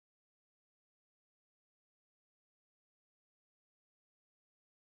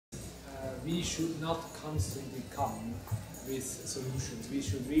we should not constantly come with solutions. We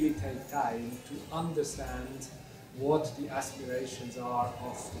should really take time to understand what the aspirations are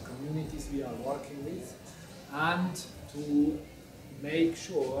of the communities we are working with, and to make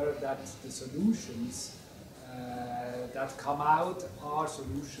sure that the solutions that come out are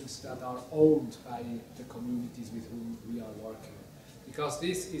solutions that are owned by the communities with whom we are working. Because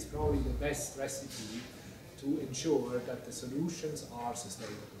this is probably the best recipe to ensure that the solutions are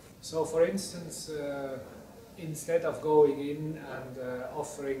sustainable. So for instance, instead of going in and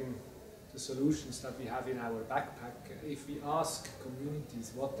offering the solutions that we have in our backpack, if we ask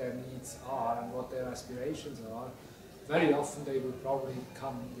communities what their needs are and what their aspirations are, very often they will probably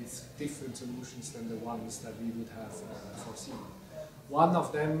come with different solutions than the ones that we would have foreseen. One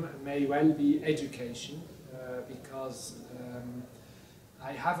of them may well be education, because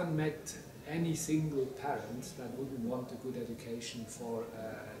I haven't met any single parent that wouldn't want a good education for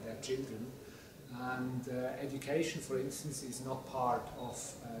their children. And education, for instance, is not part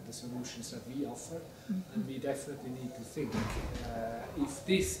of the solutions that we offer. And we definitely need to think if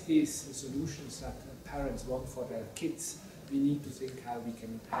this is the solutions that parents want for their kids, we need to think how we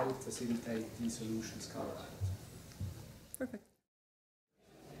can help facilitate these solutions come about. Perfect.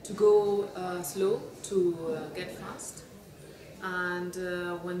 To go slow, to get fast. And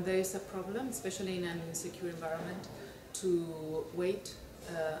when there is a problem, especially in an insecure environment, to wait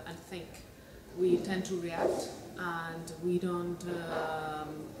and think. We tend to react, and we don't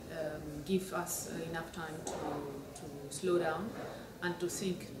give us enough time to slow down and to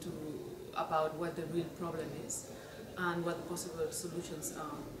think about what the real problem is and what the possible solutions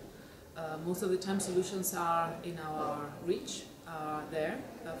are. Most of the time solutions are in our reach, are there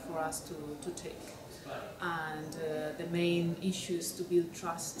for us to take. And the main issue is to build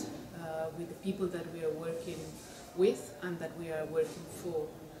trust with the people that we are working with and that we are working for.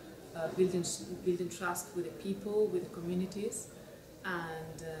 Building trust with the people, with the communities,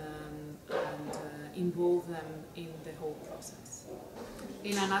 and involve them in the whole process.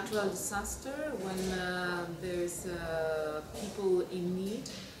 In a natural disaster, when there's people in need,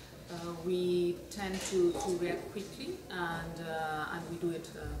 we tend to react quickly, and we do it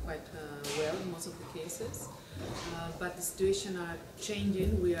quite well in most of the cases. But the situation are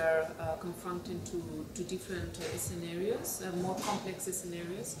changing. We are confronted to different scenarios, more complex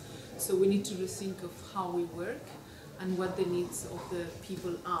scenarios. So we need to rethink of how we work and what the needs of the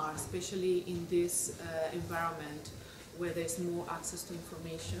people are, especially in this environment where there's more access to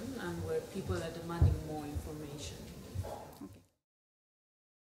information and where people are demanding more information.